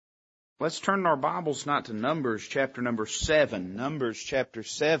Let's turn our Bibles not to Numbers chapter number 7. Numbers chapter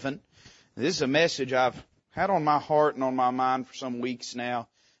 7. This is a message I've had on my heart and on my mind for some weeks now.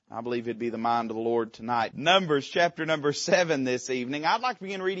 I believe it'd be the mind of the Lord tonight. Numbers chapter number 7 this evening. I'd like to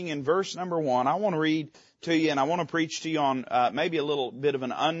begin reading in verse number 1. I want to read to you and I want to preach to you on maybe a little bit of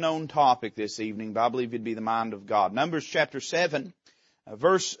an unknown topic this evening, but I believe it'd be the mind of God. Numbers chapter 7,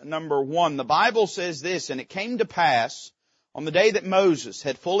 verse number 1. The Bible says this, "And it came to pass on the day that Moses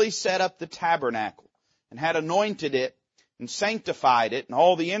had fully set up the tabernacle and had anointed it and sanctified it and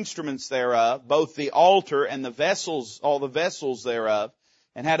all the instruments thereof, both the altar and the vessels, all the vessels thereof,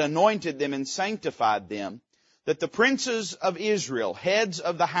 and had anointed them and sanctified them, that the princes of Israel, heads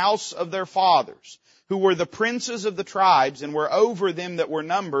of the house of their fathers, who were the princes of the tribes and were over them that were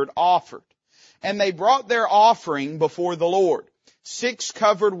numbered, offered. And they brought their offering before the Lord, 6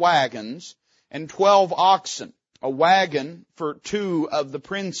 covered wagons and 12 oxen, a wagon for 2 of the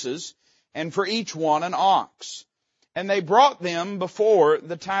princes, and for each one an ox. And they brought them before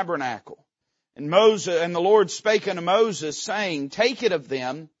the tabernacle. And the Lord spake unto Moses, saying, Take it of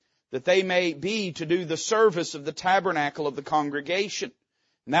them, that they may be to do the service of the tabernacle of the congregation.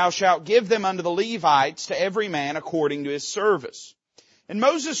 And thou shalt give them unto the Levites, to every man according to his service. And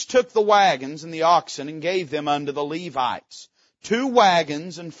Moses took the wagons and the oxen, and gave them unto the Levites. 2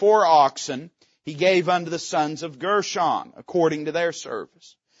 wagons and 4 oxen he gave unto the sons of Gershon, according to their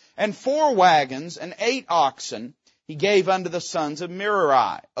service. And 4 wagons and 8 oxen he gave unto the sons of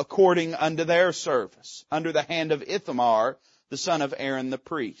Merari, according unto their service, under the hand of Ithamar, the son of Aaron the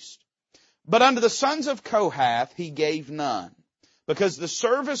priest. But unto the sons of Kohath he gave none, because the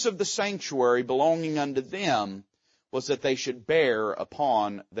service of the sanctuary belonging unto them was that they should bear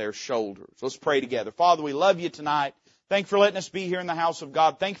upon their shoulders." Let's pray together. Father, we love you tonight. Thank you for letting us be here in the house of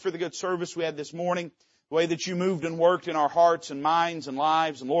God. Thank you for the good service we had this morning, the way that you moved and worked in our hearts and minds and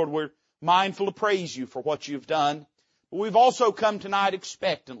lives. And Lord, we're mindful to praise you for what you've done. But we've also come tonight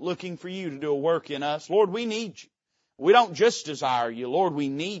expectant, looking for you to do a work in us. Lord, we need you. We don't just desire you. Lord, we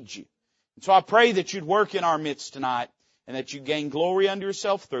need you. And so I pray that you'd work in our midst tonight and that you'd gain glory unto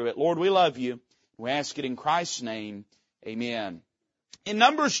yourself through it. Lord, we love you. We ask it in Christ's name. Amen. In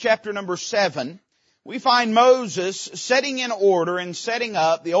Numbers chapter number 7, we find Moses setting in order and setting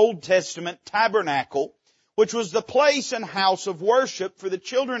up the Old Testament tabernacle, which was the place and house of worship for the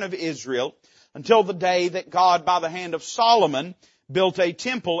children of Israel until the day that God, by the hand of Solomon, built a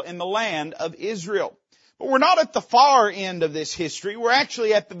temple in the land of Israel. But we're not at the far end of this history. We're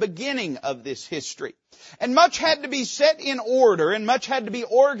actually at the beginning of this history. And much had to be set in order and much had to be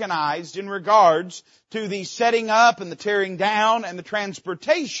organized in regards to the setting up and the tearing down and the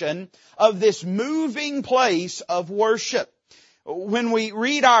transportation of this moving place of worship. When we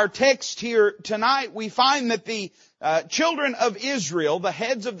read our text here tonight, we find that the children of Israel, the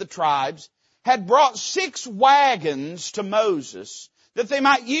heads of the tribes, had brought 6 wagons to Moses that they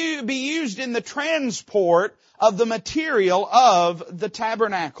might be used in the transport of the material of the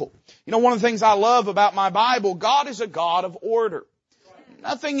tabernacle. You know, one of the things I love about my Bible, God is a God of order.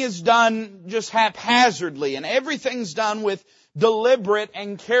 Nothing is done just haphazardly, and everything's done with deliberate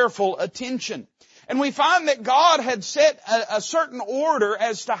and careful attention. And we find that God had set a certain order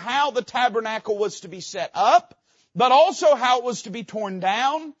as to how the tabernacle was to be set up, but also how it was to be torn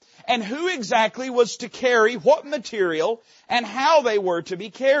down, and who exactly was to carry what material and how they were to be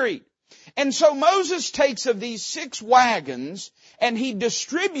carried. And so Moses takes of these 6 wagons and he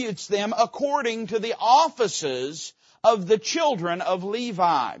distributes them according to the offices of the children of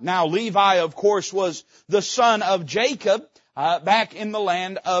Levi. Now Levi, of course, was the son of Jacob back in the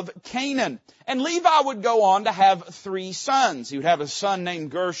land of Canaan. And Levi would go on to have 3 sons. He would have a son named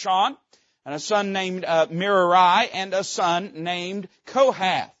Gershon, and a son named Merari, and a son named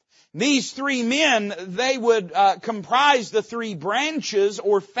Kohath. These 3 men, they would comprise the 3 branches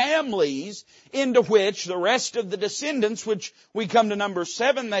or families into which the rest of the descendants, which we come to number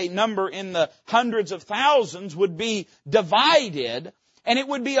 7, they number in the hundreds of thousands, would be divided. And it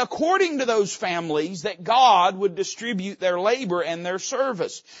would be according to those families that God would distribute their labor and their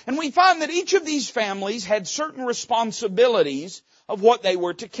service. And we find that each of these families had certain responsibilities of what they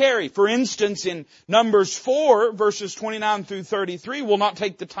were to carry. For instance, in Numbers 4, verses 29 through 33, we'll not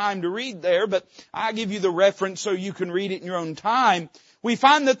take the time to read there, but I'll give you the reference so you can read it in your own time. We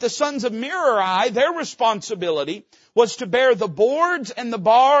find that the sons of Merari, their responsibility was to bear the boards and the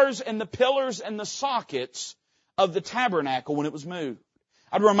bars and the pillars and the sockets of the tabernacle when it was moved.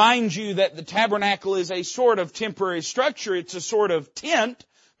 I'd remind you that the tabernacle is a sort of temporary structure. It's a sort of tent,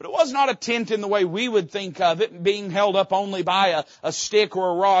 but it was not a tent in the way we would think of it, being held up only by a stick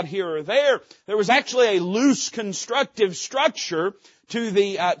or a rod here or there. There was actually a loose constructive structure to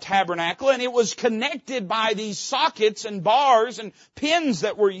the tabernacle, and it was connected by these sockets and bars and pins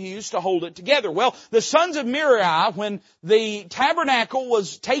that were used to hold it together. Well, the sons of Merari, when the tabernacle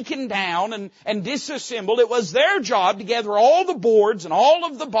was taken down and disassembled, it was their job to gather all the boards and all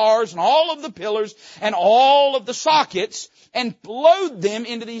of the bars and all of the pillars and all of the sockets and load them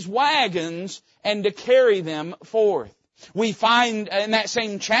into these wagons and to carry them forth. We find in that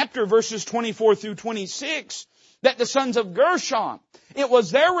same chapter, verses 24 through 26, that the sons of Gershon, it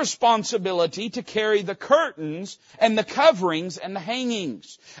was their responsibility to carry the curtains and the coverings and the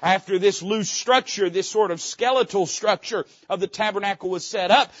hangings. After this loose structure, this sort of skeletal structure of the tabernacle was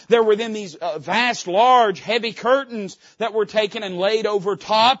set up, there were then these vast, large, heavy curtains that were taken and laid over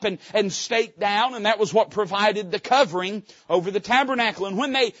top and staked down, and that was what provided the covering over the tabernacle. And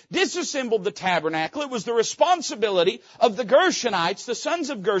when they disassembled the tabernacle, it was the responsibility of the Gershonites, the sons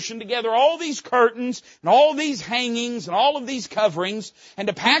of Gershon, to gather all these curtains and all these hangings and all of these coverings and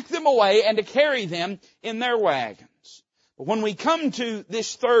to pack them away and to carry them in their wagons. But when we come to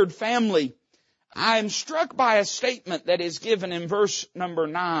this third family, I am struck by a statement that is given in verse number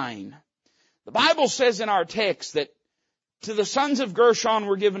 9. The Bible says in our text that to the sons of Gershon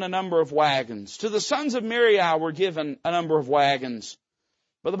were given a number of wagons. To the sons of Merari were given a number of wagons.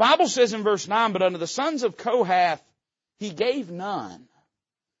 But the Bible says in verse 9, but unto the sons of Kohath he gave none.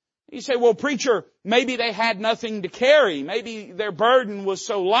 You say, well, preacher, maybe they had nothing to carry. Maybe their burden was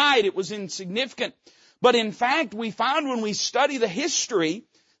so light it was insignificant. But in fact, we find when we study the history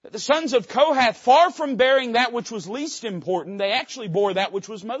that the sons of Kohath, far from bearing that which was least important, they actually bore that which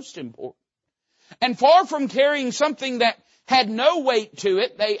was most important. And far from carrying something that had no weight to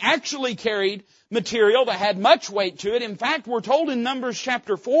it, they actually carried material that had much weight to it. In fact, we're told in Numbers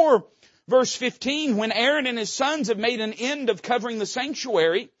chapter 4, verse 15, when Aaron and his sons have made an end of covering the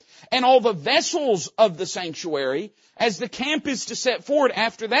sanctuary, and all the vessels of the sanctuary, as the camp is to set forward.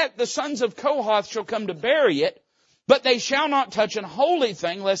 After that, the sons of Kohath shall come to bury it, but they shall not touch an holy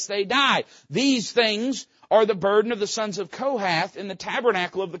thing lest they die. These things are the burden of the sons of Kohath in the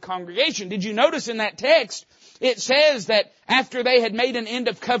tabernacle of the congregation. Did you notice in that text, it says that after they had made an end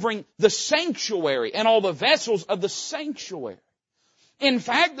of covering the sanctuary and all the vessels of the sanctuary. In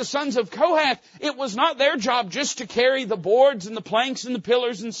fact, the sons of Kohath, it was not their job just to carry the boards and the planks and the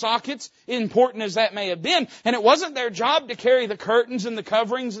pillars and sockets, important as that may have been. And it wasn't their job to carry the curtains and the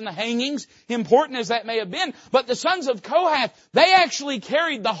coverings and the hangings, important as that may have been. But the sons of Kohath, they actually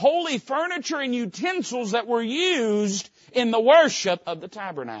carried the holy furniture and utensils that were used in the worship of the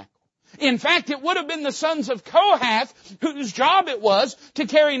tabernacle. In fact, it would have been the sons of Kohath whose job it was to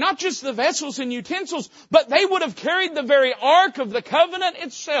carry not just the vessels and utensils, but they would have carried the very Ark of the Covenant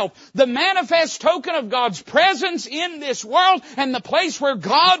itself, the manifest token of God's presence in this world and the place where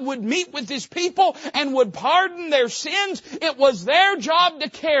God would meet with His people and would pardon their sins. It was their job to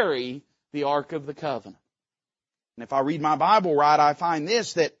carry the Ark of the Covenant. And if I read my Bible right, I find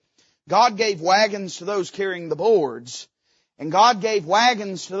this, that God gave wagons to those carrying the boards, and God gave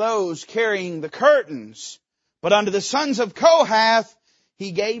wagons to those carrying the curtains. But unto the sons of Kohath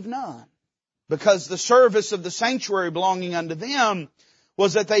He gave none, because the service of the sanctuary belonging unto them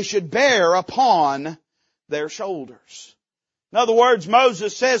was that they should bear upon their shoulders. In other words,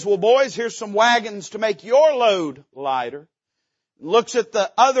 Moses says, well, boys, here's some wagons to make your load lighter. Looks at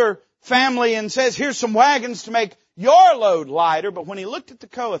the other family and says, here's some wagons to make your load lighter. But when he looked at the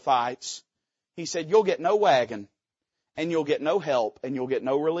Kohathites, he said, you'll get no wagon, and you'll get no help, and you'll get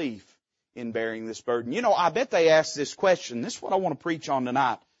no relief in bearing this burden. You know, I bet they asked this question. This is what I want to preach on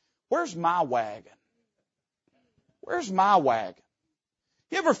tonight. Where's my wagon? Where's my wagon?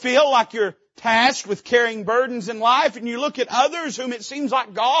 You ever feel like you're tasked with carrying burdens in life, and you look at others whom it seems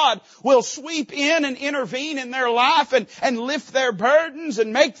like God will sweep in and intervene in their life and lift their burdens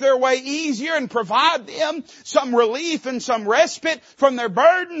and make their way easier and provide them some relief and some respite from their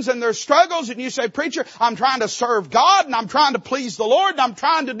burdens and their struggles, and you say, preacher, I'm trying to serve God and I'm trying to please the Lord and I'm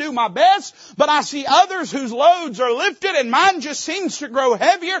trying to do my best, but I see others whose loads are lifted and mine just seems to grow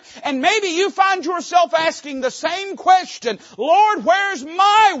heavier. And maybe you find yourself asking the same question, Lord, where's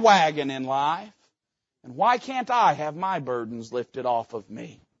my wagon in life? And why can't I have my burdens lifted off of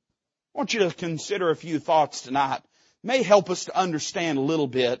me? I want you to consider a few thoughts tonight. It may help us to understand a little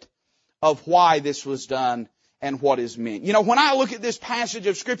bit of why this was done and what is meant. You know, when I look at this passage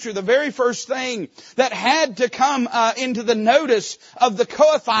of Scripture, the very first thing that had to come into the notice of the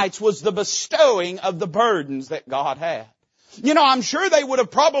Kohathites was the bestowing of the burdens that God had. You know, I'm sure they would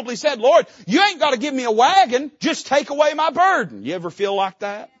have probably said, Lord, you ain't got to give me a wagon, just take away my burden. You ever feel like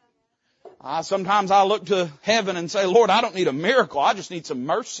that? Sometimes I look to heaven and say, Lord, I don't need a miracle. I just need some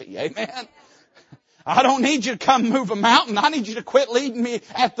mercy. Amen. I don't need you to come move a mountain. I need you to quit leading me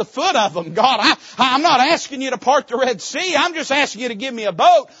at the foot of them. God, I'm not asking you to part the Red Sea. I'm just asking you to give me a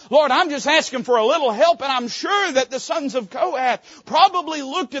boat. Lord, I'm just asking for a little help. And I'm sure that the sons of Kohath probably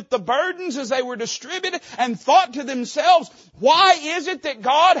looked at the burdens as they were distributed and thought to themselves, why is it that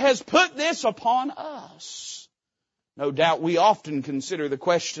God has put this upon us? No doubt we often consider the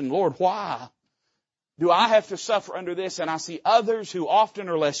question, Lord, why do I have to suffer under this? And I see others who often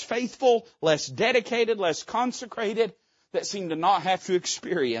are less faithful, less dedicated, less consecrated, that seem to not have to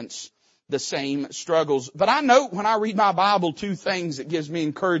experience the same struggles. But I note when I read my Bible 2 things that gives me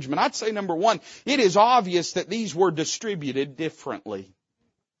encouragement. I'd say number 1, it is obvious that these were distributed differently.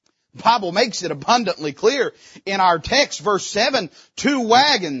 The Bible makes it abundantly clear in our text, verse 7, 2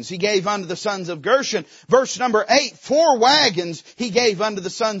 wagons he gave unto the sons of Gershon. Verse number 8, 4 wagons he gave unto the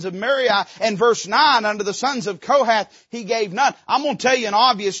sons of Merari. And verse 9, unto the sons of Kohath he gave none. I'm going to tell you an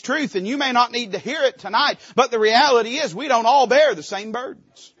obvious truth, and you may not need to hear it tonight, but the reality is we don't all bear the same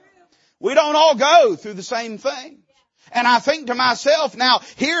burdens. We don't all go through the same thing. And I think to myself, now,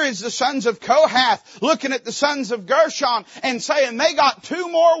 here is the sons of Kohath looking at the sons of Gershon and saying, they got 2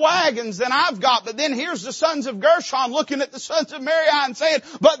 more wagons than I've got. But then here's the sons of Gershon looking at the sons of Merari and saying,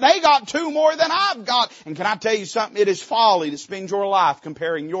 but they got 2 more than I've got. And can I tell you something? It is folly to spend your life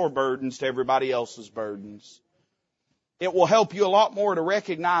comparing your burdens to everybody else's burdens. It will help you a lot more to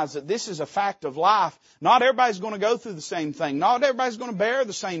recognize that this is a fact of life. Not everybody's going to go through the same thing. Not everybody's going to bear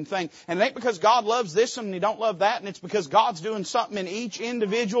the same thing. And it ain't because God loves this one and He don't love that. And it's because God's doing something in each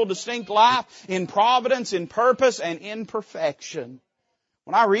individual distinct life, in providence, in purpose, and in perfection.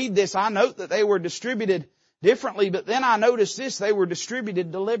 When I read this, I note that they were distributed differently, but then I notice this, they were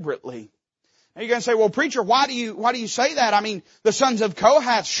distributed deliberately. Now you're going to say, well, preacher, why do you say that? I mean, the sons of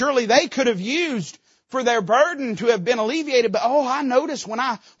Kohath, surely they could have used for their burden to have been alleviated. But I notice when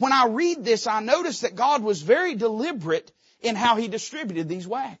I read this, I notice that God was very deliberate in how He distributed these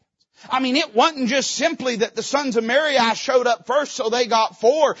wagons. I mean, it wasn't just simply that the sons of Merari showed up first, so they got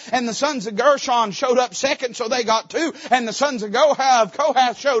 4, and the sons of Gershon showed up second, so they got 2, and the sons of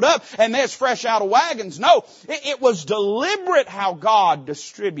Kohath showed up, and they're fresh out of wagons. No, it was deliberate how God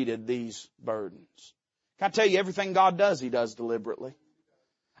distributed these burdens. Can I tell you, everything God does, He does deliberately.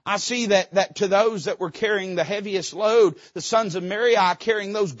 I see that to those that were carrying the heaviest load, the sons of Merari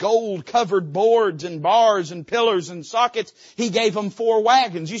carrying those gold-covered boards and bars and pillars and sockets, He gave them 4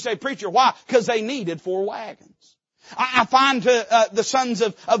 wagons. You say, preacher, why? Because they needed 4 wagons. I find the sons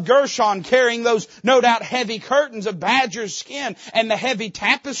of Gershon carrying those, no doubt, heavy curtains of badger's skin and the heavy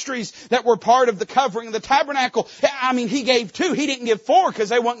tapestries that were part of the covering of the tabernacle. I mean, He gave 2. He didn't give 4 because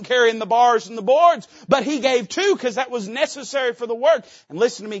they weren't carrying the bars and the boards, but He gave 2 because that was necessary for the work. And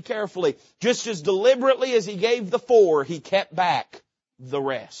listen to me carefully. Just as deliberately as He gave the 4, He kept back the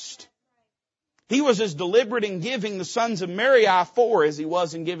rest. He was as deliberate in giving the sons of Merari 4 as He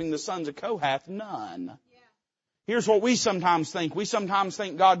was in giving the sons of Kohath none. Here's what we sometimes think. We sometimes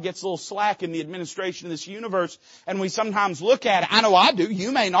think God gets a little slack in the administration of this universe, and we sometimes look at it. I know I do.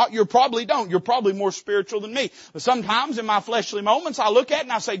 You may not. You probably don't. You're probably more spiritual than me. But sometimes in my fleshly moments, I look at it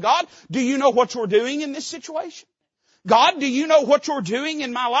and I say, God, do you know what you're doing in this situation? God, do you know what you're doing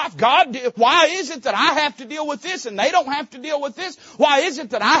in my life? God, why is it that I have to deal with this and they don't have to deal with this? Why is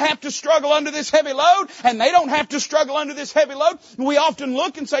it that I have to struggle under this heavy load and they don't have to struggle under this heavy load? We often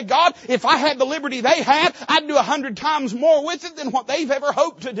look and say, God, if I had the liberty they had, I'd do 100 times more with it than what they've ever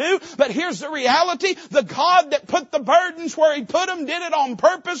hoped to do. But here's the reality. The God that put the burdens where He put them did it on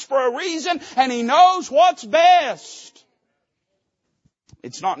purpose for a reason, and He knows what's best.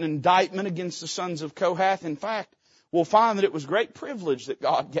 It's not an indictment against the sons of Kohath. In fact, we'll find that it was great privilege that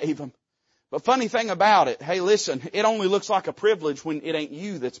God gave them. But funny thing about it, hey listen, it only looks like a privilege when it ain't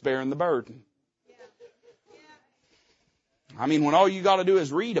you that's bearing the burden. I mean, when all you got to do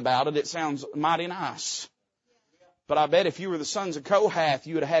is read about it, it sounds mighty nice. But I bet if you were the sons of Kohath,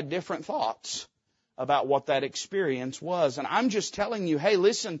 you would have had different thoughts about what that experience was. And I'm just telling you, hey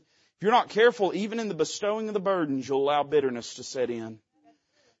listen, if you're not careful, even in the bestowing of the burdens, you'll allow bitterness to set in.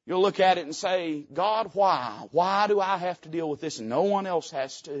 You'll look at it and say, God, why? Why do I have to deal with this and no one else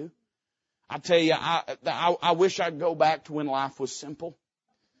has to? I tell you, I wish I'd go back to when life was simple.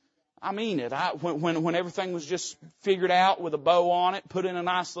 I mean it. When everything was just figured out with a bow on it, put in a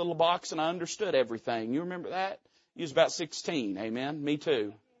nice little box, and I understood everything. You remember that? You was about 16. Amen? Me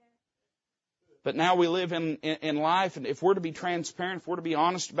too. But now we live in life, and if we're to be transparent, if we're to be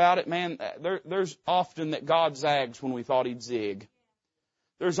honest about it, man, there's often that God zags when we thought He'd zig.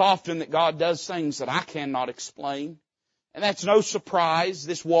 There's often that God does things that I cannot explain. And that's no surprise.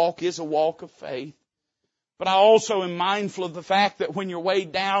 This walk is a walk of faith. But I also am mindful of the fact that when you're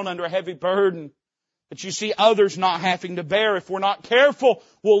weighed down under a heavy burden, But you see, others not having to bear. If we're not careful,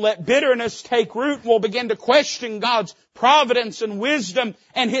 we'll let bitterness take root and we'll begin to question God's providence and wisdom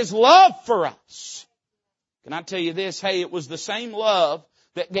and His love for us. Can I tell you this? Hey, it was the same love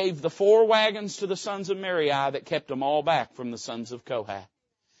that gave the 4 wagons to the sons of Merari that kept them all back from the sons of Kohath.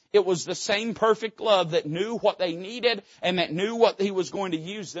 It was the same perfect love that knew what they needed and that knew what He was going to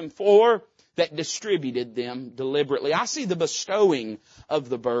use them for, that distributed them deliberately. I see the bestowing of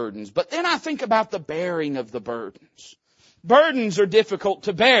the burdens, but then I think about the bearing of the burdens. Burdens are difficult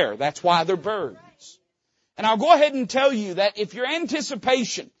to bear. That's why they're burdens. And I'll go ahead and tell you that if your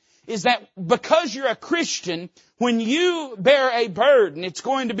anticipation is that because you're a Christian, when you bear a burden, it's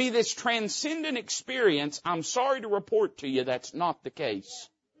going to be this transcendent experience, I'm sorry to report to you that's not the case.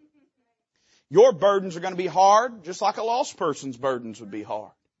 Your burdens are going to be hard, just like a lost person's burdens would be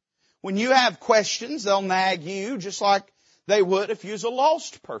hard. When you have questions, they'll nag you just like they would if you was a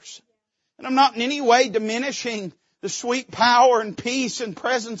lost person. And I'm not in any way diminishing the sweet power and peace and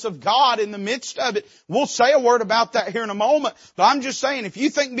presence of God in the midst of it. We'll say a word about that here in a moment. But I'm just saying, if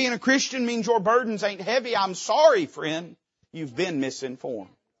you think being a Christian means your burdens ain't heavy, I'm sorry, friend. You've been misinformed.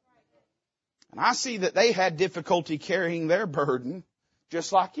 And I see that they had difficulty carrying their burden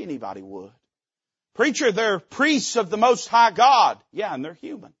just like anybody would. Preacher, they're priests of the Most High God. Yeah, and they're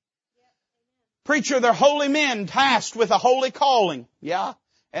human. Preacher, they're holy men tasked with a holy calling. Yeah,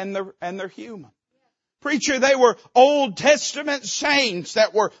 and they're human. Preacher, they were Old Testament saints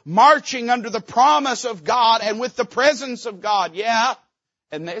that were marching under the promise of God and with the presence of God. Yeah,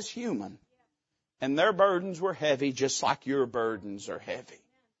 and they're human. And their burdens were heavy just like your burdens are heavy.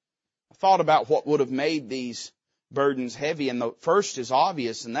 I thought about what would have made these burdens heavy, and the first is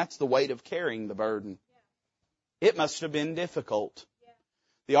obvious, and that's the weight of carrying the burden. It must have been difficult.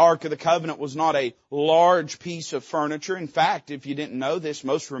 The Ark of the Covenant was not a large piece of furniture. In fact, if you didn't know this,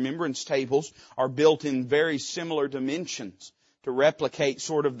 most remembrance tables are built in very similar dimensions to replicate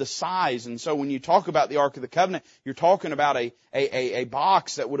sort of the size. And so when you talk about the Ark of the Covenant, you're talking about a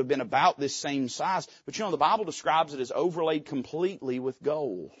box that would have been about this same size. But you know, the Bible describes it as overlaid completely with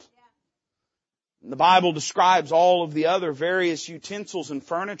gold. The Bible describes all of the other various utensils and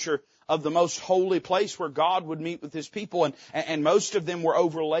furniture of the most holy place where God would meet with His people. And most of them were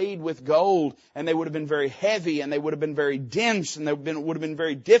overlaid with gold. And they would have been very heavy. And they would have been very dense. And they would have been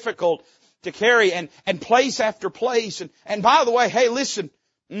very difficult to carry. And place after place. And by the way, hey, listen.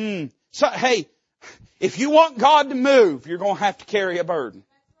 Hey, if you want God to move, you're going to have to carry a burden.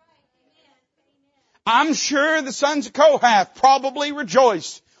 I'm sure the sons of Kohath probably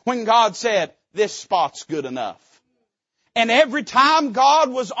rejoiced when God said, this spot's good enough. And every time God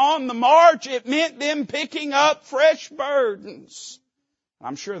was on the march, it meant them picking up fresh burdens.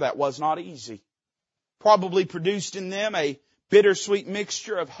 I'm sure that was not easy. Probably produced in them a bittersweet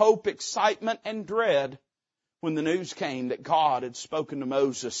mixture of hope, excitement, and dread when the news came that God had spoken to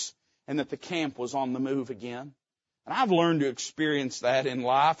Moses and that the camp was on the move again. And I've learned to experience that in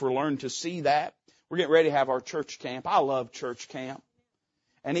life, or learned to see that. We're getting ready to have our church camp. I love church camp.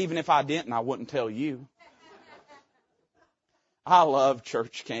 And even if I didn't, I wouldn't tell you. I love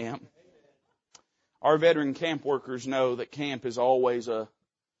church camp. Our veteran camp workers know that camp is always a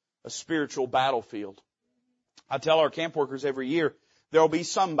spiritual battlefield. I tell our camp workers every year, there'll be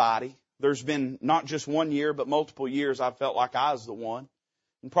somebody. There's been not just one year, but multiple years I've felt like I was the one.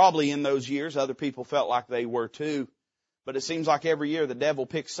 And probably in those years, other people felt like they were too. But it seems like every year the devil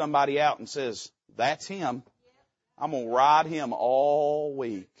picks somebody out and says, that's him. I'm going to ride him all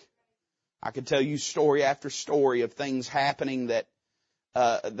week. I could tell you story after story of things happening that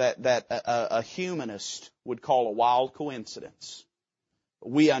a humanist would call a wild coincidence.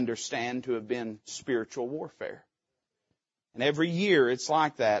 We understand to have been spiritual warfare. And every year it's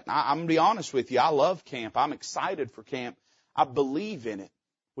like that. I'm going to be honest with you. I love camp. I'm excited for camp. I believe in it.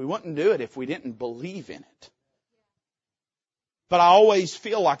 We wouldn't do it if we didn't believe in it. But I always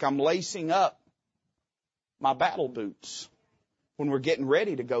feel like I'm lacing up my battle boots when we're getting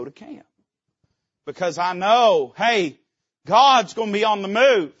ready to go to camp. Because I know, hey, God's going to be on the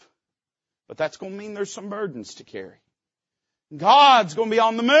move. But that's going to mean there's some burdens to carry. God's going to be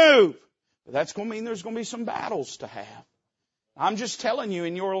on the move. But that's going to mean there's going to be some battles to have. I'm just telling you,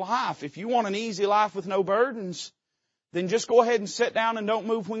 in your life, if you want an easy life with no burdens, then just go ahead and sit down and don't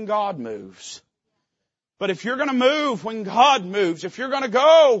move when God moves. But if you're going to move when God moves, if you're going to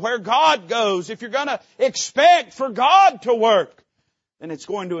go where God goes, if you're going to expect for God to work, then it's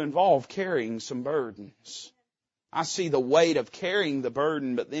going to involve carrying some burdens. I see the weight of carrying the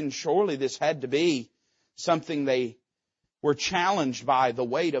burden, but then surely this had to be something they were challenged by, the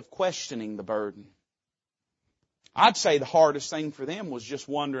weight of questioning the burden. I'd say the hardest thing for them was just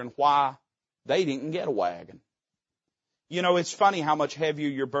wondering why They didn't get a wagon. You know, it's funny how much heavier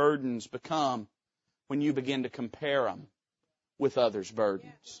your burdens become when you begin to compare them with others'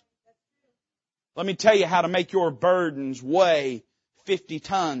 burdens. Let me tell you how to make your burdens weigh 50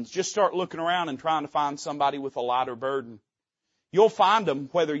 tons. Just start looking around and trying to find somebody with a lighter burden. You'll find them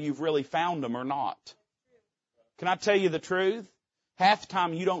whether you've really found them or not. Can I tell you the truth? Half the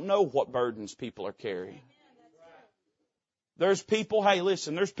time you don't know what burdens people are carrying. There's people, hey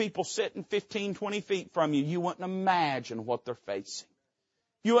listen, there's people sitting 15, 20 feet from you. You wouldn't imagine what they're facing.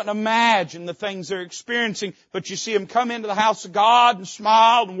 You wouldn't imagine the things they're experiencing, but you see them come into the house of God and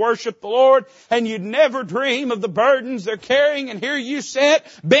smile and worship the Lord, and you'd never dream of the burdens they're carrying, and here you sit,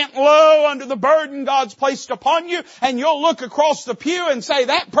 bent low under the burden God's placed upon you, and you'll look across the pew and say,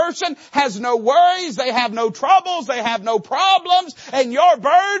 that person has no worries, they have no troubles, they have no problems, and your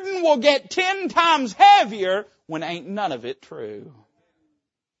burden will get 10 times heavier when ain't none of it true.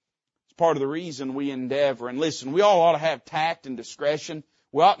 It's part of the reason we endeavor, and listen, we all ought to have tact and discretion.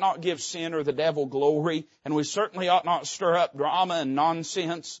 We ought not give sin or the devil glory, and we certainly ought not stir up drama and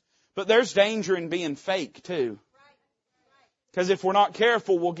nonsense. But there's danger in being fake too. Because if we're not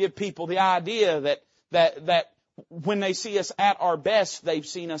careful, we'll give people the idea that when they see us at our best, they've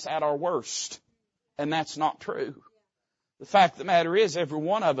seen us at our worst. And that's not true. The fact of the matter is, every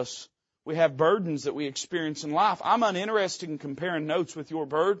one of us, we have burdens that we experience in life. I'm uninterested in comparing notes with your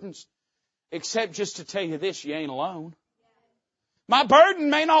burdens, except just to tell you this, you ain't alone. My burden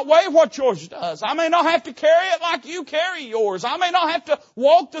may not weigh what yours does. I may not have to carry it like you carry yours. I may not have to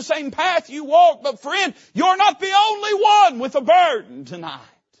walk the same path you walk. But friend, you're not the only one with a burden tonight.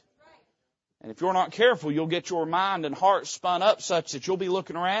 And if you're not careful, you'll get your mind and heart spun up such that you'll be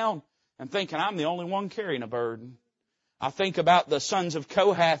looking around and thinking, I'm the only one carrying a burden. I think about the sons of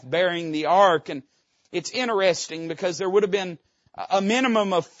Kohath bearing the ark, and it's interesting because there would have been a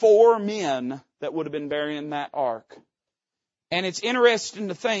minimum of 4 men that would have been bearing that ark. And it's interesting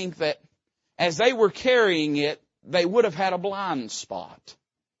to think that as they were carrying it, they would have had a blind spot.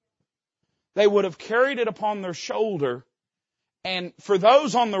 They would have carried it upon their shoulder, and for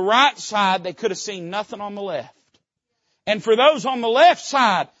those on the right side, they could have seen nothing on the left. And for those on the left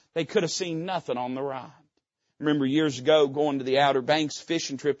side, they could have seen nothing on the right. I remember years ago going to the Outer Banks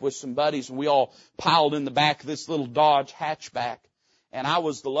fishing trip with some buddies, and we all piled in the back of this little Dodge hatchback. And I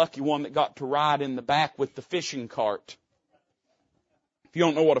was the lucky one that got to ride in the back with the fishing cart. If you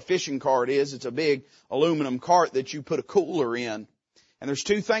don't know what a fishing cart is, it's a big aluminum cart that you put a cooler in. And there's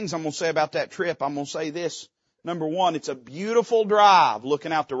 2 things I'm going to say about that trip. I'm going to say this. Number 1, it's a beautiful drive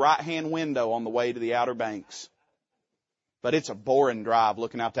looking out the right-hand window on the way to the Outer Banks. But it's a boring drive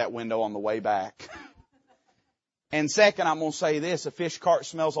looking out that window on the way back. And second, I'm going to say this. A fish cart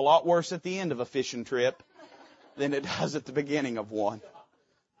smells a lot worse at the end of a fishing trip than it does at the beginning of one.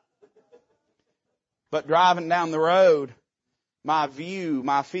 But driving down the road, my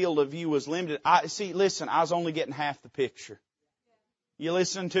field of view was limited. I was only getting half the picture. You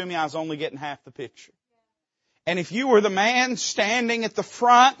listening to me? I was only getting half the picture. And if you were the man standing at the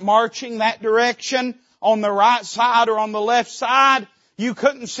front, marching that direction on the right side or on the left side, you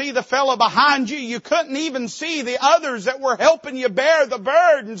couldn't see the fellow behind you. You couldn't even see the others that were helping you bear the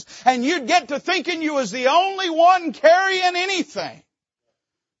burdens. And you'd get to thinking you was the only one carrying anything.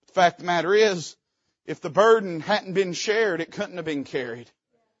 The fact of the matter is, if the burden hadn't been shared, it couldn't have been carried.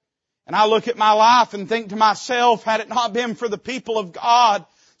 And I look at my life and think to myself, had it not been for the people of God,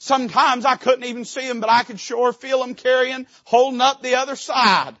 sometimes I couldn't even see them, but I could sure feel them carrying, holding up the other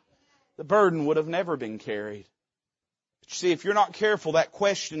side. The burden would have never been carried. But you see, if you're not careful, that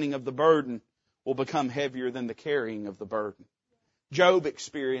questioning of the burden will become heavier than the carrying of the burden. Job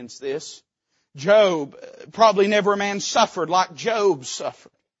experienced this. Job, probably never a man suffered like Job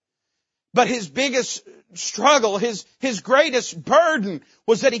suffered. But his biggest struggle, his greatest burden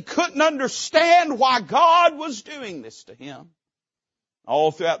was that he couldn't understand why God was doing this to him.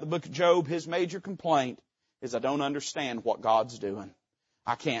 All throughout the book of Job, his major complaint is, I don't understand what God's doing.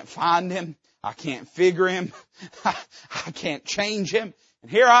 I can't find Him. I can't figure Him. I can't change Him.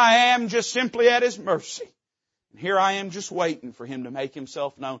 And here I am just simply at His mercy. And here I am just waiting for Him to make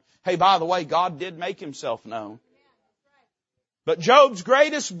Himself known. Hey, by the way, God did make Himself known. But Job's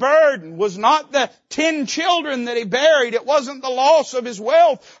greatest burden was not the 10 children that he buried. It wasn't the loss of his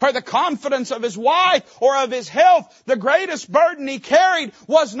wealth or the confidence of his wife or of his health. The greatest burden he carried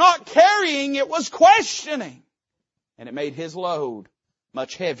was not carrying, it was questioning. And it made his load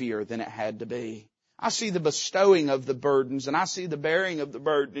much heavier than it had to be. I see the bestowing of the burdens and I see the bearing of the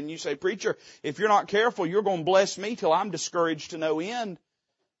burden. And you say, preacher, if you're not careful, you're going to bless me till I'm discouraged to no end.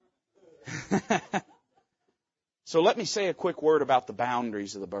 So let me say a quick word about the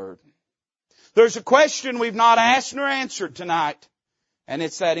boundaries of the burden. There's a question we've not asked nor answered tonight. And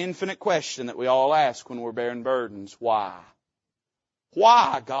it's that infinite question that we all ask when we're bearing burdens. Why?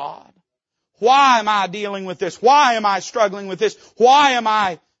 Why, God? Why am I dealing with this? Why am I struggling with this? Why am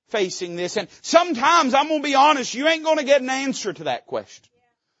I facing this? And sometimes, I'm going to be honest, you ain't going to get an answer to that question.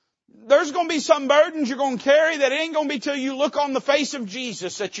 There's going to be some burdens you're going to carry that it ain't going to be till you look on the face of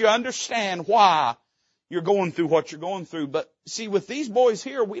Jesus that you understand why you're going through what you're going through. But see, with these boys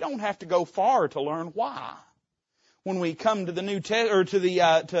here, we don't have to go far to learn why. When we come to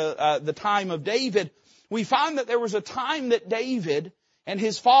the time of David, we find that there was a time that David and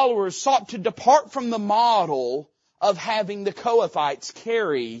his followers sought to depart from the model of having the Kohathites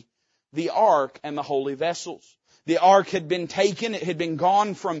carry the ark and the holy vessels. The ark had been taken. It had been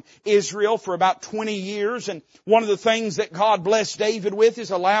gone from Israel for about 20 years. And one of the things that God blessed David with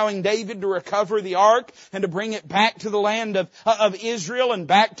is allowing David to recover the ark and to bring it back to the land of Israel, and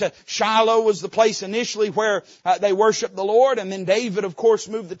back to Shiloh was the place initially where they worshiped the Lord. And then David, of course,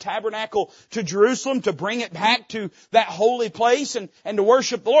 moved the tabernacle to Jerusalem to bring it back to that holy place and to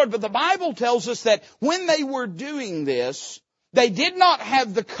worship the Lord. But the Bible tells us that when they were doing this, they did not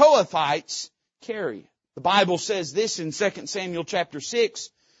have the Kohathites carry it. The Bible says this in 2 Samuel chapter 6,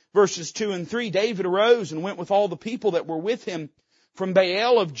 verses 2 and 3. David arose and went with all the people that were with him from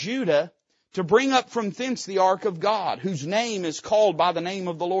Baal of Judah to bring up from thence the ark of God, whose name is called by the name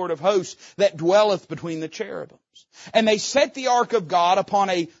of the Lord of hosts, that dwelleth between the cherubims. And they set the ark of God upon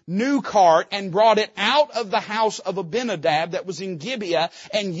a new cart and brought it out of the house of Abinadab that was in Gibeah,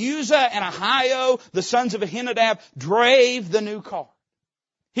 and Uzzah and Ahio, the sons of Ahinadab, drave the new cart.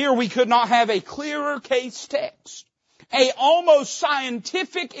 Here we could not have a clearer case text, a almost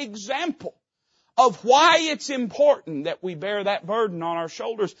scientific example of why it's important that we bear that burden on our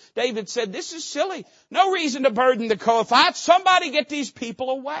shoulders. David said, this is silly. No reason to burden the Kohathites. Somebody get these people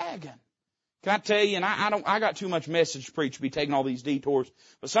a wagon. Can I tell you, and I got too much message to preach to be taking all these detours,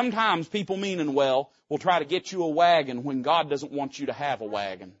 but sometimes people meaning well will try to get you a wagon when God doesn't want you to have a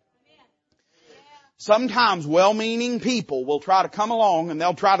wagon. Sometimes well-meaning people will try to come along and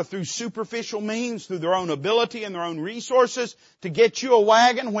they'll try to, through superficial means, through their own ability and their own resources, to get you a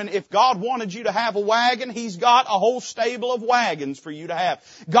wagon, when if God wanted you to have a wagon, He's got a whole stable of wagons for you to have.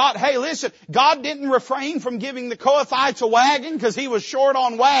 Hey listen, God didn't refrain from giving the Kohathites a wagon because He was short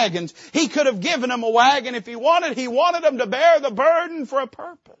on wagons. He could have given them a wagon if He wanted. He wanted them to bear the burden for a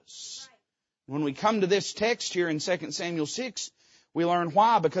purpose. When we come to this text here in 2 Samuel 6, we learn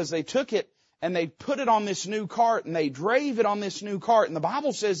why. Because they took it and they put it on this new cart, and they drave it on this new cart. And the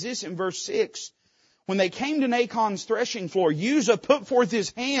Bible says this in verse 6. When they came to Nachon's threshing floor, Uzzah put forth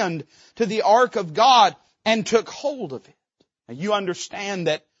his hand to the ark of God and took hold of it. Now you understand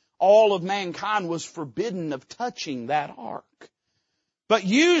that all of mankind was forbidden of touching that ark. But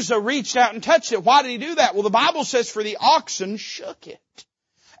Uzzah reached out and touched it. Why did he do that? Well, the Bible says, for the oxen shook it.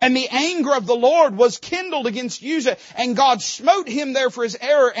 And the anger of the Lord was kindled against Uzzah, and God smote him there for his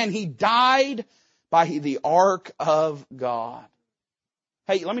error, and he died by the ark of God.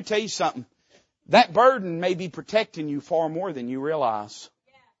 Hey, let me tell you something. That burden may be protecting you far more than you realize.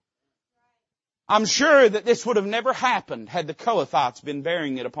 I'm sure that this would have never happened had the Kohathites been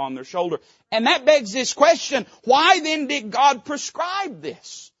bearing it upon their shoulder. And that begs this question, why then did God prescribe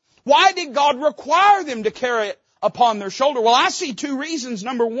this? Why did God require them to carry it upon their shoulder? Well, I see two reasons.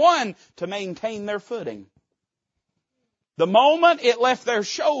 Number one, to maintain their footing. The moment it left their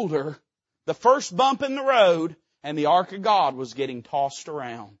shoulder, the first bump in the road, and the ark of God was getting tossed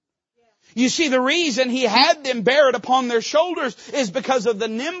around. You see, the reason He had them bear it upon their shoulders is because of the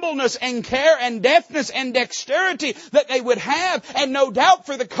nimbleness and care and deftness and dexterity that they would have. And no doubt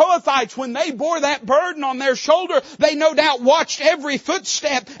for the Kohathites, when they bore that burden on their shoulder, they no doubt watched every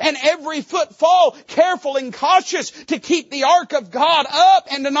footstep and every footfall, careful and cautious to keep the ark of God up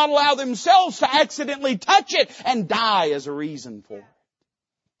and to not allow themselves to accidentally touch it and die as a reason for it.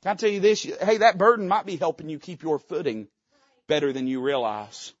 Can I tell you this? Hey, that burden might be helping you keep your footing better than you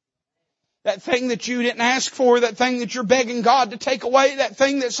realize. That thing that you didn't ask for, that thing that you're begging God to take away, that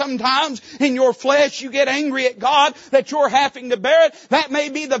thing that sometimes in your flesh you get angry at God that you're having to bear it, that may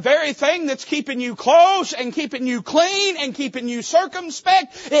be the very thing that's keeping you close and keeping you clean and keeping you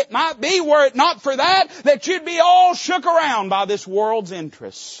circumspect. It might be, were it not for that you'd be all shook around by this world's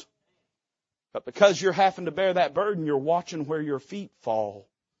interests. But because you're having to bear that burden, you're watching where your feet fall.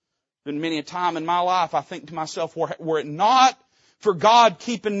 Been many a time in my life I think to myself, were it not for God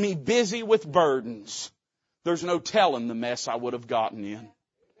keeping me busy with burdens, there's no telling the mess I would have gotten in.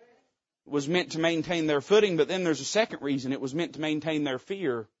 It was meant to maintain their footing, but then there's a second reason. It was meant to maintain their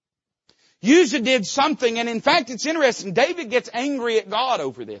fear. Uzzah did something, and in fact it's interesting. David gets angry at God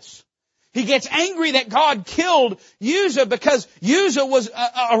over this. He gets angry that God killed Uzzah because Uzzah was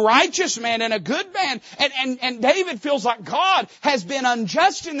a righteous man and a good man. And David feels like God has been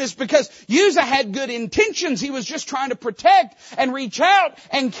unjust in this because Uzzah had good intentions. He was just trying to protect and reach out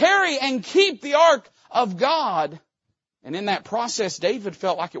and carry and keep the ark of God. And in that process, David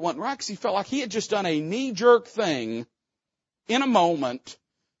felt like it wasn't right because he felt like he had just done a knee-jerk thing in a moment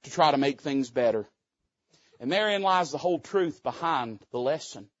to try to make things better. And therein lies the whole truth behind the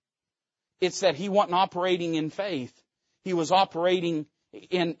lesson. It's that he wasn't operating in faith. He was operating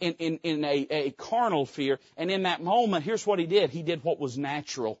in a carnal fear. And in that moment, here's what he did. He did what was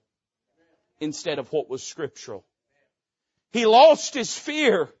natural instead of what was scriptural. He lost his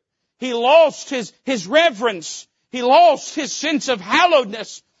fear. He lost his reverence. He lost his sense of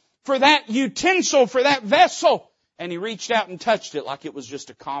hallowedness for that utensil, for that vessel. And he reached out and touched it like it was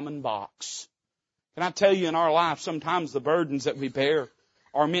just a common box. Can I tell you, in our life, sometimes the burdens that we bear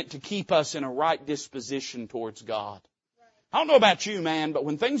are meant to keep us in a right disposition towards God. I don't know about you, man, but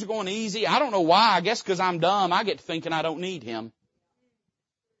when things are going easy, I don't know why. I guess because I'm dumb, I get to thinking I don't need Him.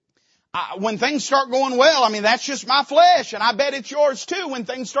 When things start going well, that's just my flesh, and I bet it's yours too. When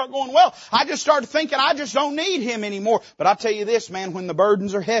things start going well, I just start thinking I just don't need Him anymore. But I'll tell you this, man, when the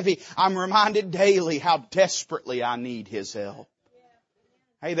burdens are heavy, I'm reminded daily how desperately I need His help.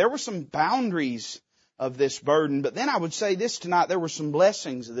 Hey, there were some boundaries of this burden, but then I would say this tonight, there were some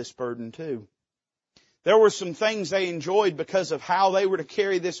blessings of this burden too. There were some things they enjoyed because of how they were to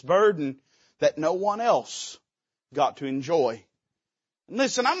carry this burden that no one else got to enjoy. And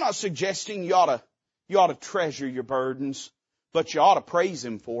listen, I'm not suggesting you ought to treasure your burdens, but you ought to praise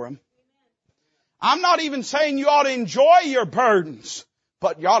Him for them. I'm not even saying you ought to enjoy your burdens,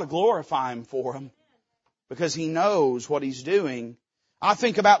 but you ought to glorify Him for them because He knows what He's doing. I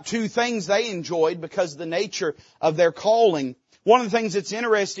think about two things they enjoyed because of the nature of their calling. One of the things that's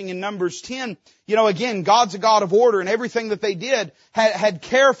interesting in Numbers 10, again, God's a God of order, and everything that they did had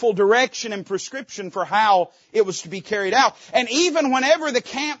careful direction and prescription for how it was to be carried out. And even whenever the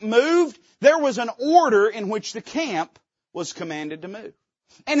camp moved, there was an order in which the camp was commanded to move.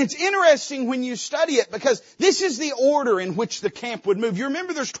 And it's interesting when you study it because this is the order in which the camp would move. You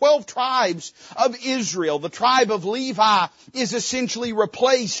remember there's 12 tribes of Israel. The tribe of Levi is essentially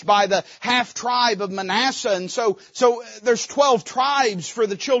replaced by the half tribe of Manasseh. And so there's 12 tribes for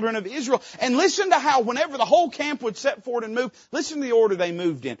the children of Israel. And listen to how whenever the whole camp would set forward and move, listen to the order they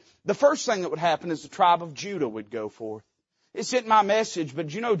moved in. The first thing that would happen is the tribe of Judah would go forth. It's in my message, but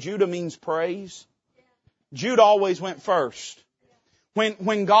Judah means praise. Judah always went first.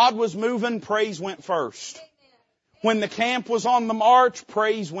 When God was moving, praise went first. When the camp was on the march,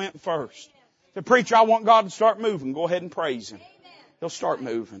 praise went first. The preacher, I want God to start moving. Go ahead and praise Him. He'll start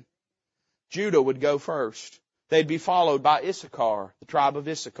moving. Judah would go first. They'd be followed by Issachar, the tribe of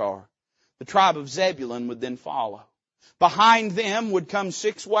Issachar. The tribe of Zebulun would then follow. Behind them would come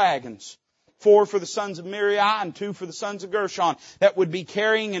 6 wagons. 4 for the sons of Merari and 2 for the sons of Gershon. That would be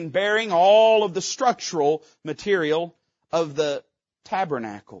carrying and bearing all of the structural material of the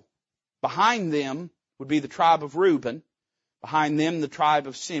tabernacle. Behind them would be the tribe of Reuben. Behind them the tribe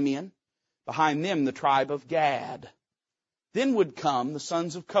of Simeon. Behind them the tribe of Gad. Then would come the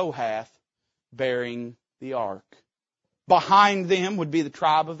sons of Kohath bearing the ark. Behind them would be the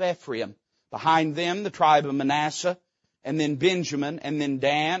tribe of Ephraim. Behind them the tribe of Manasseh, and then Benjamin, and then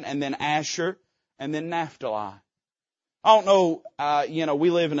Dan, and then Asher, and then Naphtali. I don't know,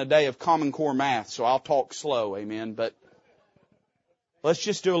 we live in a day of Common Core math, so I'll talk slow, amen, but let's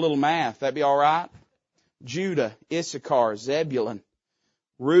just do a little math. That'd be all right? Judah, Issachar, Zebulun,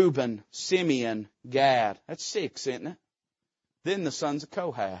 Reuben, Simeon, Gad. That's 6, isn't it? Then the sons of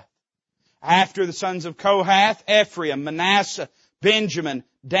Kohath. After the sons of Kohath, Ephraim, Manasseh, Benjamin,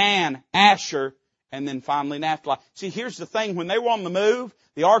 Dan, Asher, and then finally Naphtali. See, here's the thing. When they were on the move,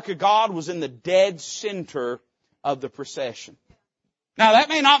 the Ark of God was in the dead center of the procession. Now, that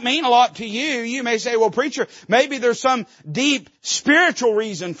may not mean a lot to you. You may say, well, preacher, maybe there's some deep spiritual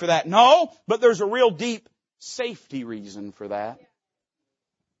reason for that. No, but there's a real deep safety reason for that.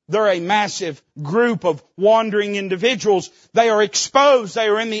 They're a massive group of wandering individuals. They are exposed. They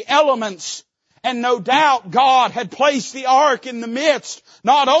are in the elements. And no doubt God had placed the ark in the midst,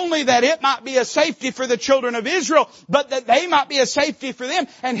 not only that it might be a safety for the children of Israel, but that they might be a safety for them.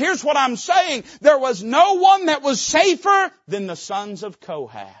 And here's what I'm saying. There was no one that was safer than the sons of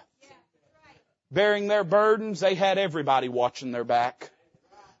Kohath. Bearing their burdens, they had everybody watching their back.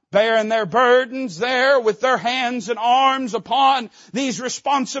 bearing their burdens there with their hands and arms upon these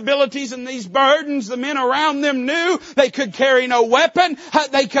responsibilities and these burdens. The men around them knew they could carry no weapon.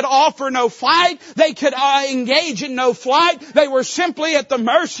 They could offer no fight. They could engage in no flight. They were simply at the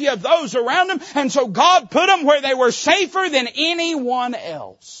mercy of those around them. And so God put them where they were safer than anyone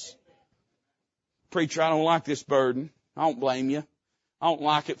else. Preacher, I don't like this burden. I don't blame you. I don't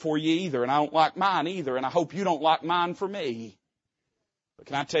like it for you either, and I don't like mine either, and I hope you don't like mine for me. But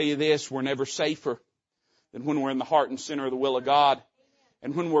can I tell you this? We're never safer than when we're in the heart and center of the will of God.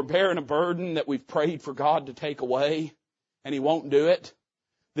 And when we're bearing a burden that we've prayed for God to take away, and He won't do it,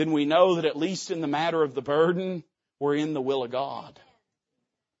 then we know that at least in the matter of the burden, we're in the will of God.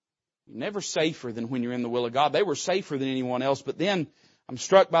 You're never safer than when you're in the will of God. They were safer than anyone else, but then I'm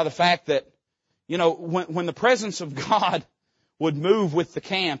struck by the fact that, when the presence of God would move with the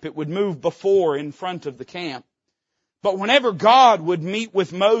camp, it would move before, in front of the camp. But whenever God would meet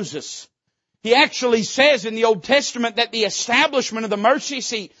with Moses, He actually says in the Old Testament that the establishment of the mercy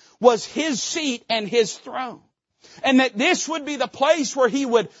seat was His seat and His throne. And that this would be the place where He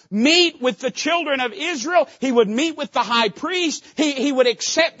would meet with the children of Israel. He would meet with the high priest. He would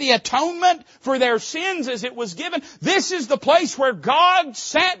accept the atonement for their sins as it was given. This is the place where God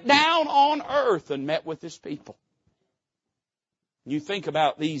sat down on earth and met with His people. You think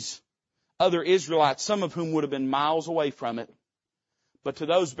about these other Israelites, some of whom would have been miles away from it. But to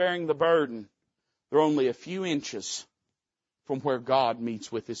those bearing the burden, they're only a few inches from where God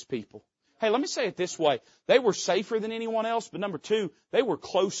meets with His people. Hey, let me say it this way. They were safer than anyone else, but number two, they were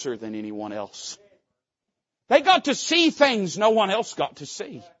closer than anyone else. They got to see things no one else got to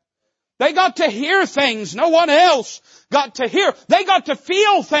see. They got to hear things no one else got to hear. They got to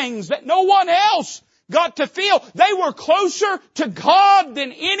feel things that no one else got to feel. They were closer to God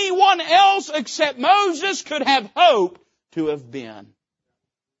than anyone else except Moses could have hoped to have been.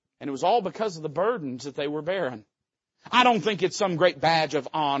 And it was all because of the burdens that they were bearing. I don't think it's some great badge of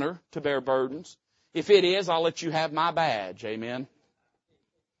honor to bear burdens. If it is, I'll let you have my badge. Amen.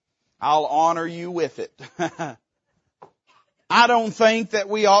 I'll honor you with it. I don't think that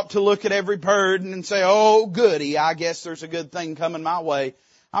we ought to look at every burden and say, oh, goody, I guess there's a good thing coming my way.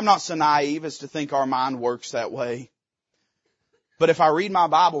 I'm not so naive as to think our mind works that way. But if I read my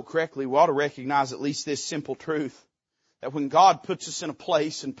Bible correctly, we ought to recognize at least this simple truth, that when God puts us in a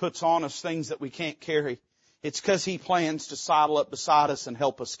place and puts on us things that we can't carry, it's because He plans to sidle up beside us and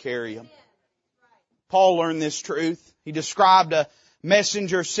help us carry them. Paul learned this truth. He described a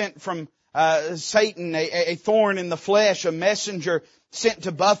messenger sent from Satan, a thorn in the flesh, a messenger sent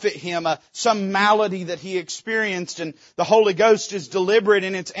to buffet him, some malady that he experienced, and the Holy Ghost is deliberate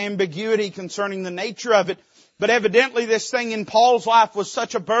in its ambiguity concerning the nature of it. But evidently this thing in Paul's life was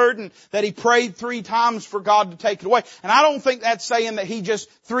such a burden that he prayed 3 times for God to take it away. And I don't think that's saying that he just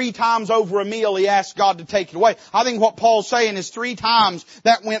 3 times over a meal he asked God to take it away. I think what Paul's saying is 3 times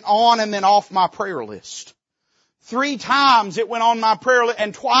that went on and then off my prayer list. 3 times it went on my prayer list,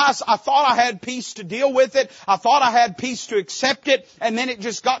 and twice I thought I had peace to deal with it. I thought I had peace to accept it, and then it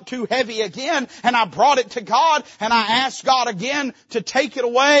just got too heavy again, and I brought it to God, and I asked God again to take it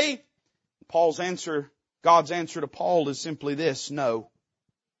away. God's answer to Paul is simply this: no.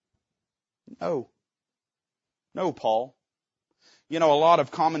 No. No, Paul. A lot of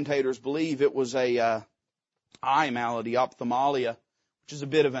commentators believe it was a eye malady, ophthalmia, which is a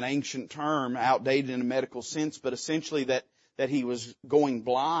bit of an ancient term, outdated in a medical sense, but essentially that he was going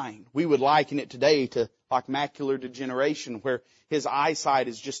blind. We would liken it today to like macular degeneration, where his eyesight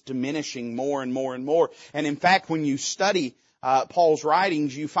is just diminishing more and more and more. And in fact, when you study Paul's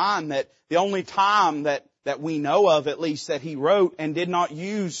writings, you find that the only time that we know of, at least, that he wrote and did not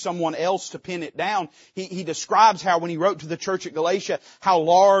use someone else to pin it down. He describes how when he wrote to the church at Galatia, how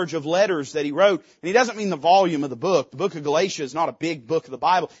large of letters that he wrote. And he doesn't mean the volume of the book. The book of Galatia is not a big book of the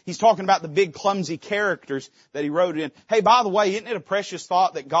Bible. He's talking about the big clumsy characters that he wrote in. Hey, by the way, isn't it a precious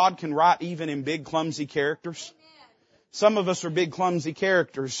thought that God can write even in big clumsy characters? Some of us are big clumsy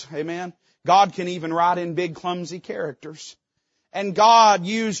characters. Amen. God can even write in big clumsy characters. And God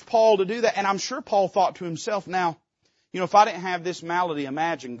used Paul to do that. And I'm sure Paul thought to himself, now, if I didn't have this malady,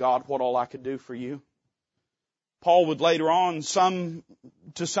 imagine, God, what all I could do for you. Paul would later on,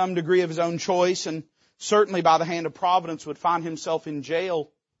 to some degree of his own choice, and certainly by the hand of providence, would find himself in jail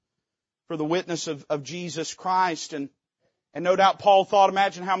for the witness of Jesus Christ. And no doubt Paul thought,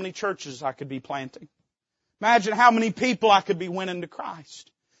 imagine how many churches I could be planting. Imagine how many people I could be winning to Christ.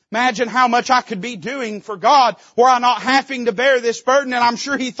 Imagine how much I could be doing for God were I not having to bear this burden. And I'm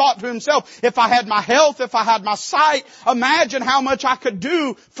sure he thought to himself, if I had my health, if I had my sight, imagine how much I could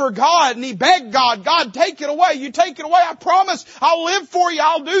do for God. And he begged God, God, take it away. You take it away. I promise I'll live for you.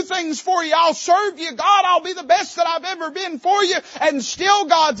 I'll do things for you. I'll serve you. God, I'll be the best that I've ever been for you. And still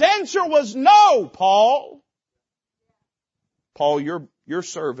God's answer was no, Paul. Paul, your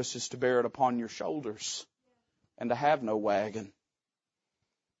service is to bear it upon your shoulders and to have no wagon.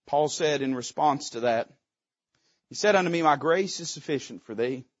 Paul said in response to that, he said unto me, my grace is sufficient for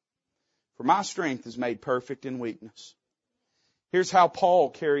thee, for my strength is made perfect in weakness. Here's how Paul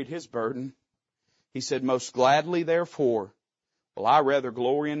carried his burden. He said, most gladly therefore will I rather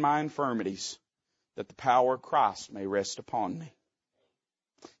glory in my infirmities, that the power of Christ may rest upon me.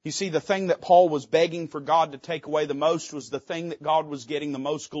 You see, the thing that Paul was begging for God to take away the most was the thing that God was getting the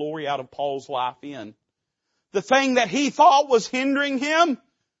most glory out of Paul's life in. The thing that he thought was hindering him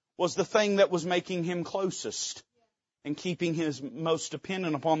was the thing that was making him closest and keeping his most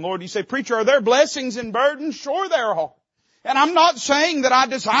dependent upon the Lord. You say, preacher, are there blessings and burdens? Sure there are. And I'm not saying that I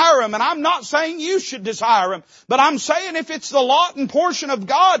desire them, and I'm not saying you should desire them, but I'm saying if it's the lot and portion of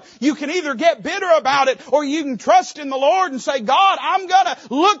God, you can either get bitter about it or you can trust in the Lord and say, God, I'm going to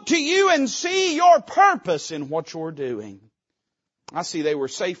look to you and see your purpose in what you're doing. I see they were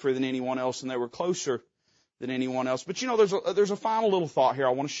safer than anyone else and they were closer than anyone else. But you know, there's a final little thought here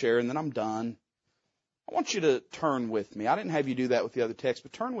I want to share and then I'm done. I want you to turn with me. I didn't have you do that with the other text,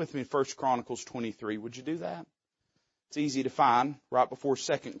 but turn with me to 1 Chronicles 23. Would you do that? It's easy to find right before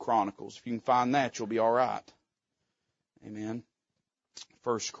 2 Chronicles. If you can find that, you'll be all right. Amen.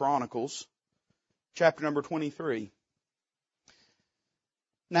 1 Chronicles, chapter number 23.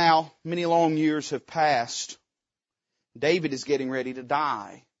 Now, many long years have passed. David is getting ready to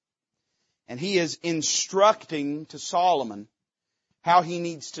die. And he is instructing to Solomon how he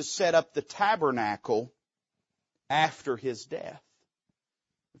needs to set up the tabernacle after his death.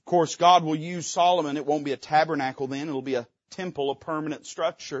 Of course, God will use Solomon. It won't be a tabernacle then. It'll be a temple, a permanent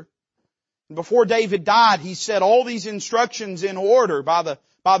structure. And before David died, he set all these instructions in order by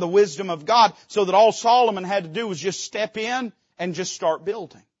the wisdom of God so that all Solomon had to do was just step in and just start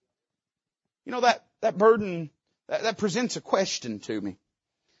building. You know, that burden, that presents a question to me.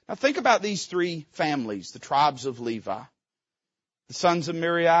 Now think about these three families, the tribes of Levi. The sons of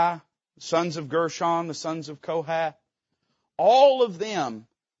Merari, the sons of Gershon, the sons of Kohath. All of them,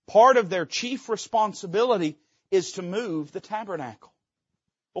 part of their chief responsibility is to move the tabernacle.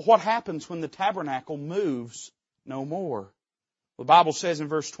 But what happens when the tabernacle moves no more? The Bible says in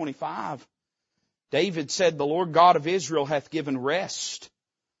verse 25, David said, the Lord God of Israel hath given rest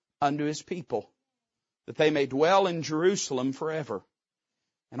unto his people, that they may dwell in Jerusalem forever.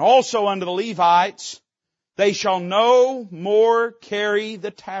 And also unto the Levites, they shall no more carry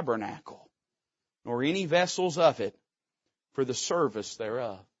the tabernacle, nor any vessels of it, for the service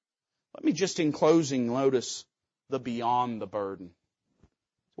thereof. Let me just in closing notice the beyond the burden.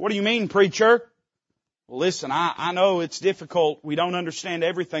 What do you mean, preacher? Well, listen, I know it's difficult. We don't understand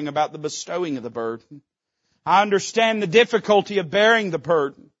everything about the bestowing of the burden. I understand the difficulty of bearing the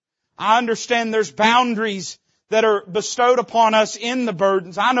burden. I understand there's boundaries that are bestowed upon us in the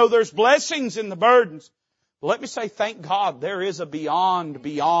burdens. I know there's blessings in the burdens. But let me say, thank God, there is a beyond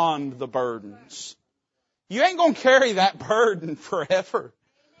the burdens. You ain't going to carry that burden forever.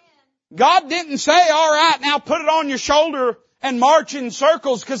 God didn't say, all right, now put it on your shoulder and march in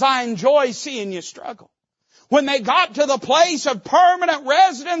circles because I enjoy seeing you struggle. When they got to the place of permanent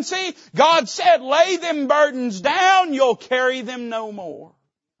residency, God said, lay them burdens down, you'll carry them no more.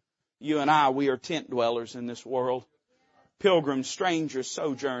 You and I, we are tent dwellers in this world. Pilgrims, strangers,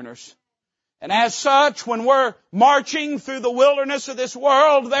 sojourners. And as such, when we're marching through the wilderness of this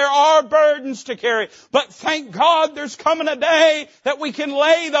world, there are burdens to carry. But thank God there's coming a day that we can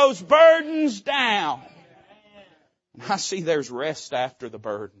lay those burdens down. And I see there's rest after the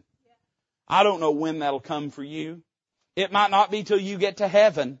burden. I don't know when that'll come for you. It might not be till you get to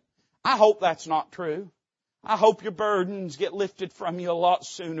heaven. I hope that's not true. I hope your burdens get lifted from you a lot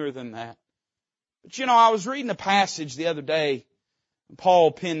sooner than that. But you know, I was reading a passage the other day.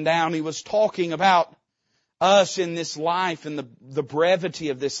 Paul pinned down, he was talking about us in this life and the brevity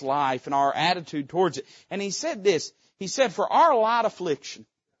of this life and our attitude towards it. And he said this, he said, for our light affliction,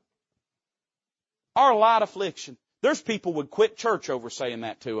 there's people would quit church over saying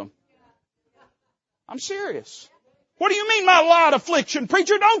that to him. I'm serious. What do you mean my light affliction?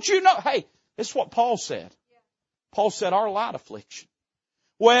 Preacher, don't you know? Hey, this is what Paul said. Paul said our light affliction.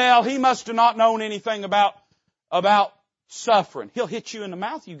 Well, he must have not known anything about suffering. He'll hit you in the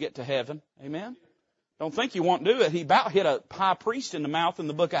mouth, you get to heaven. Amen. Don't think you won't do it. He about hit a high priest in the mouth in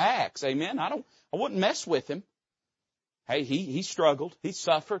the book of Acts. Amen. I wouldn't mess with him. Hey, he struggled. He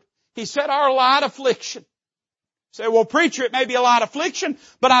suffered. He said, our light affliction. Say, well, preacher, it may be a light affliction,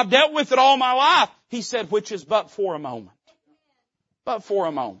 but I've dealt with it all my life. He said, which is but for a moment. But for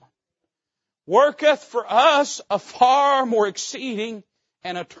a moment. Worketh for us a far more exceeding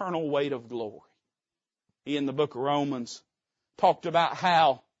and eternal weight of glory. He in the book of Romans talked about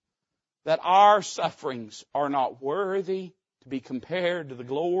how that our sufferings are not worthy to be compared to the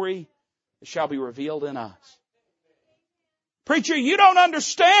glory that shall be revealed in us. Preacher, you don't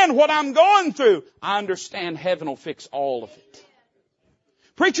understand what I'm going through. I understand heaven will fix all of it.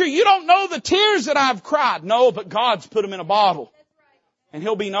 Preacher, you don't know the tears that I've cried. No, but God's put them in a bottle. And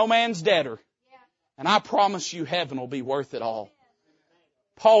He'll be no man's debtor. And I promise you heaven will be worth it all.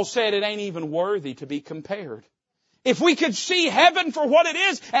 Paul said it ain't even worthy to be compared. If we could see heaven for what it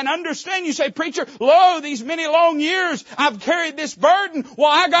is and understand, you say, preacher, lo, these many long years I've carried this burden. Well,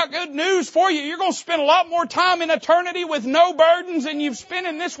 I got good news for you. You're going to spend a lot more time in eternity with no burdens than you've spent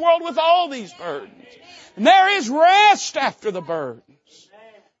in this world with all these burdens. And there is rest after the burdens.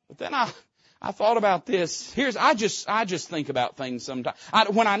 But then I thought about this. I just think about things sometimes.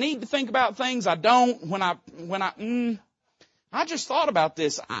 When I need to think about things, I don't. I just thought about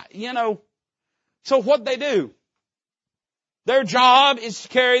this. So what they do? Their job is to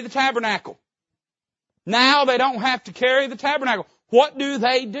carry the tabernacle. Now they don't have to carry the tabernacle. What do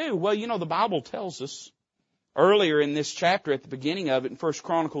they do? Well, the Bible tells us earlier in this chapter at the beginning of it in 1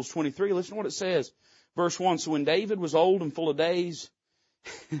 Chronicles 23, listen to what it says. Verse 1, so when David was old and full of days,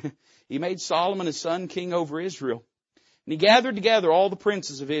 he made Solomon his son king over Israel. And he gathered together all the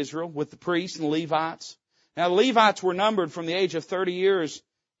princes of Israel with the priests and the Levites. Now the Levites were numbered from the age of 30 years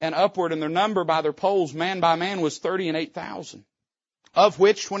and upward, and their number by their polls, man by man, was 30 and 8,000, of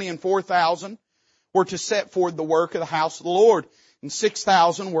which 20 and 4,000 were to set forth the work of the house of the Lord, and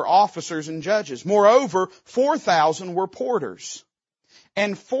 6,000 were officers and judges. Moreover, 4,000 were porters,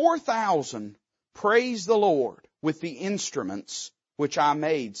 and 4,000 praised the Lord with the instruments which I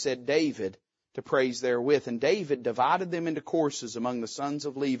made, said David, to praise therewith. And David divided them into courses among the sons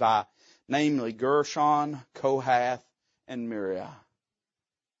of Levi, namely Gershon, Kohath, and Merari.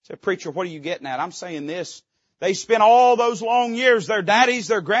 Say, preacher, what are you getting at? I'm saying this. They spent all those long years, their daddies,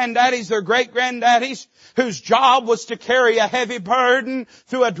 their granddaddies, their great-granddaddies, whose job was to carry a heavy burden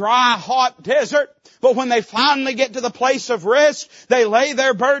through a dry, hot desert. But when they finally get to the place of rest, they lay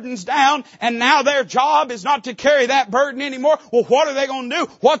their burdens down, and now their job is not to carry that burden anymore. Well, what are they going to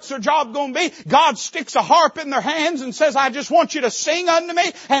do? What's their job going to be? God sticks a harp in their hands and says, I just want you to sing unto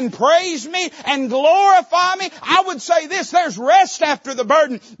me and praise me and glorify me. I would say this, there's rest after the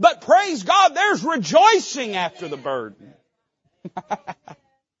burden, but praise God, there's rejoicing after the burden.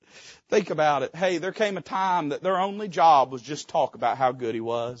 Think about it. Hey, there came a time that their only job was just talk about how good He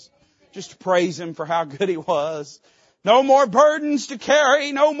was. Just to praise Him for how good He was. No more burdens to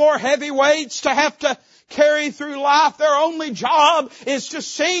carry, no more heavy weights to have to carry through life. Their only job is to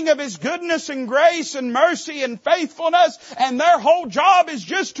sing of His goodness and grace and mercy and faithfulness, and their whole job is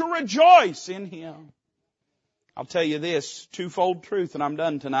just to rejoice in Him. I'll tell you this, twofold truth, and I'm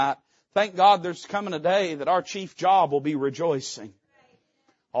done tonight. Thank God there's coming a day that our chief job will be rejoicing.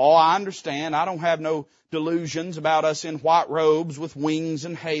 Oh, I understand. I don't have no delusions about us in white robes with wings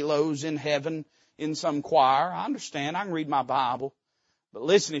and halos in heaven in some choir. I understand. I can read my Bible. But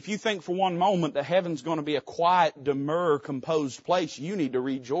listen, if you think for one moment that heaven's going to be a quiet, demure, composed place, you need to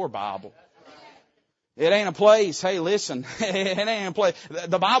read your Bible. It ain't a place. Hey, listen, it ain't a place.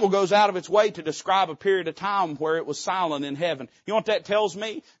 The Bible goes out of its way to describe a period of time where it was silent in heaven. You know what that tells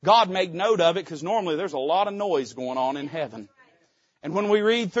me? God made note of it because normally there's a lot of noise going on in heaven. And when we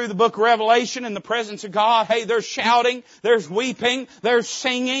read through the book of Revelation in the presence of God, hey, there's shouting, there's weeping, there's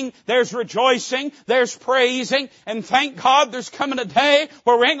singing, there's rejoicing, there's praising. And thank God there's coming a day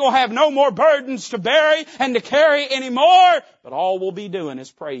where we ain't going to have no more burdens to bury and to carry anymore. But all we'll be doing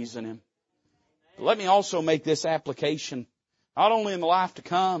is praising Him. But let me also make this application, not only in the life to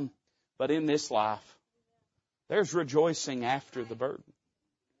come, but in this life. There's rejoicing after the burden.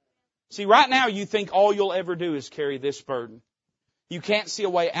 See, right now you think all you'll ever do is carry this burden. You can't see a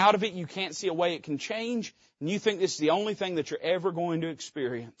way out of it. You can't see a way it can change. And you think this is the only thing that you're ever going to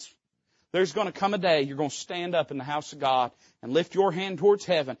experience. There's going to come a day you're going to stand up in the house of God and lift your hand towards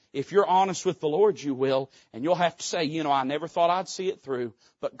heaven. If you're honest with the Lord, you will. And you'll have to say, I never thought I'd see it through,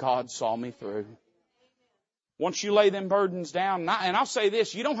 but God saw me through. Once you lay them burdens down, and I'll say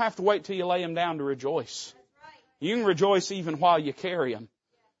this, you don't have to wait till you lay them down to rejoice. You can rejoice even while you carry them.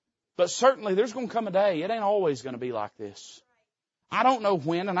 But certainly there's going to come a day, it ain't always going to be like this. I don't know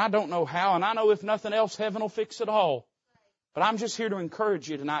when and I don't know how, and I know if nothing else, heaven will fix it all. But I'm just here to encourage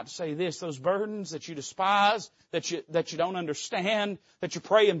you tonight to say this: those burdens that you despise, that you don't understand, that you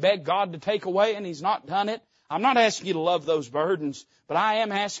pray and beg God to take away and He's not done it. I'm not asking you to love those burdens, but I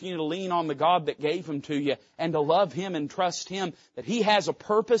am asking you to lean on the God that gave them to you and to love Him and trust Him that He has a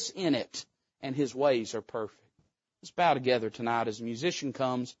purpose in it and His ways are perfect. Let's bow together tonight as a musician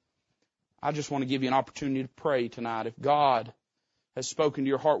comes. I just want to give you an opportunity to pray tonight. If God has spoken to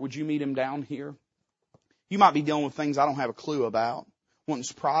your heart, would you meet Him down here? You might be dealing with things I don't have a clue about. Wouldn't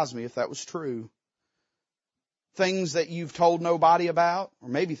surprise me if that was true. Things that you've told nobody about, or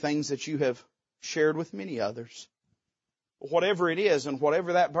maybe things that you have shared with many others. But whatever it is and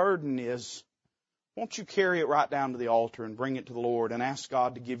whatever that burden is, won't you carry it right down to the altar and bring it to the Lord and ask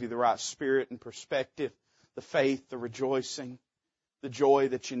God to give you the right spirit and perspective, the faith, the rejoicing, the joy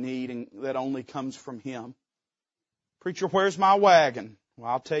that you need and that only comes from Him. Preacher, where's my wagon? Well,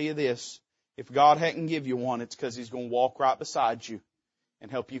 I'll tell you this. If God hadn't give you one, it's because He's going to walk right beside you and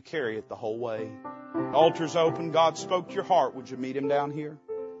help you carry it the whole way. The altar's open. God spoke to your heart. Would you meet Him down here?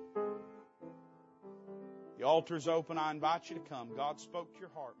 The altar's open. I invite you to come. God spoke to your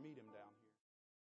heart. Meet Him.